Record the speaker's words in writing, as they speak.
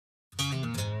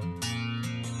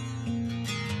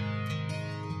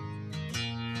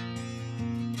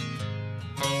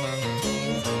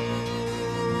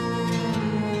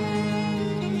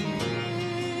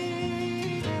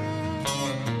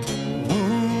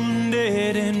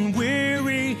getting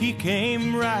weary, he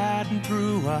came riding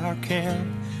through our camp.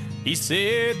 He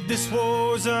said, "This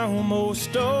war's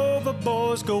almost over,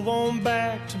 boys, go on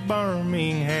back to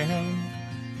Birmingham."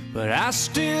 But I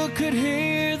still could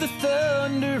hear the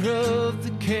thunder of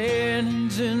the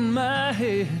cannons in my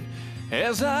head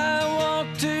as I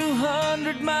walked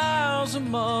 200 miles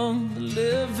among the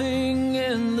living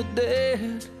and the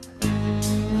dead.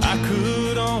 I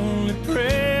could only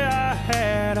pray I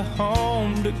had a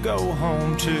home to go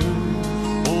home to.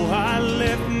 Oh, I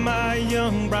left my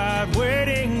young bride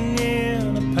waiting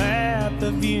in a path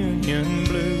of Union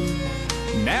blue.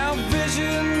 Now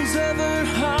visions of her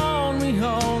haunt me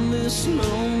on this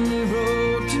lonely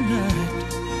road tonight.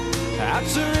 I'd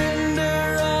surrender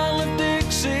all of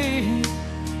Dixie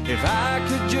if I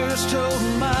could just hold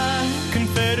my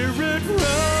Confederate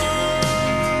rose.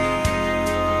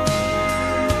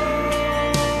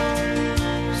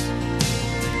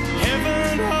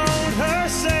 Heaven hold her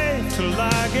safe till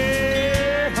I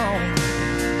get home,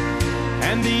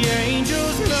 and the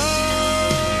angels know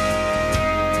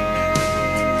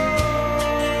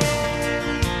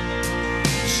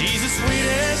she's the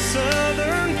sweetest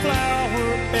southern flower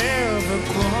ever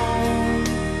grown,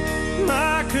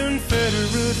 my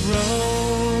Confederate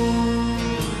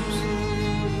rose.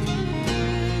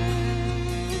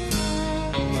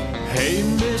 Hey,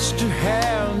 mister,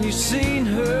 have you seen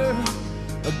her?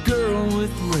 A girl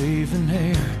with raven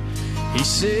hair. He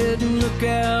said, "Look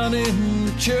out in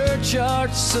the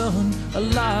churchyard, son, a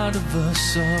lot of us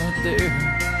are there."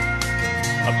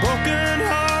 A broken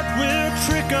heart will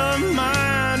trick a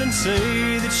mind and say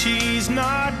that she's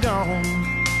not gone,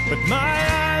 but my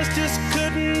eyes just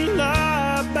couldn't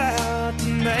lie about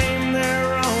the name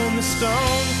there on the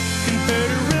stone,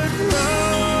 Confederate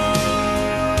rose,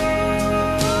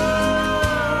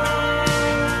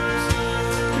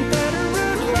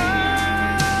 Confederate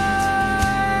rose.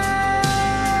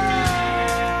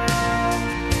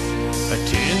 A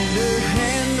tender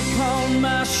hand upon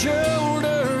my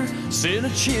shoulder sent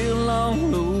a chill all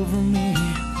over me.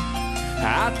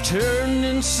 I turned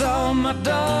and saw my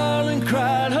darling,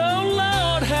 cried, "Oh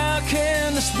Lord, how can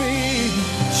this be?"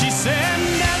 She said,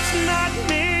 "That's not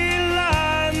me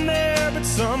lying there, but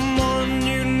someone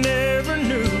you never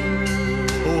knew.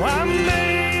 Oh, I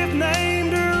may have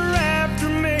named her after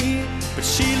me, but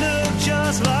she looked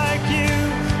just like you,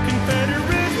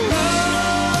 Confederate rose.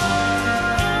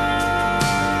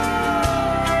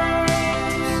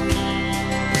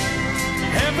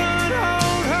 Heaven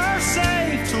hold her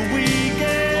safe till we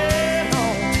get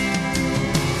home,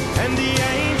 and the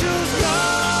angels know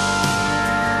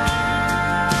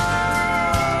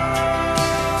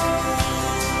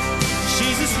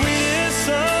she's the sweetest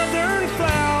southern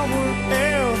flower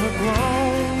ever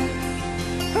grown,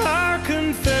 our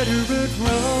Confederate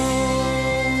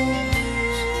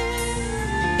rose,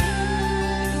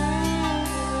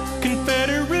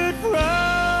 Confederate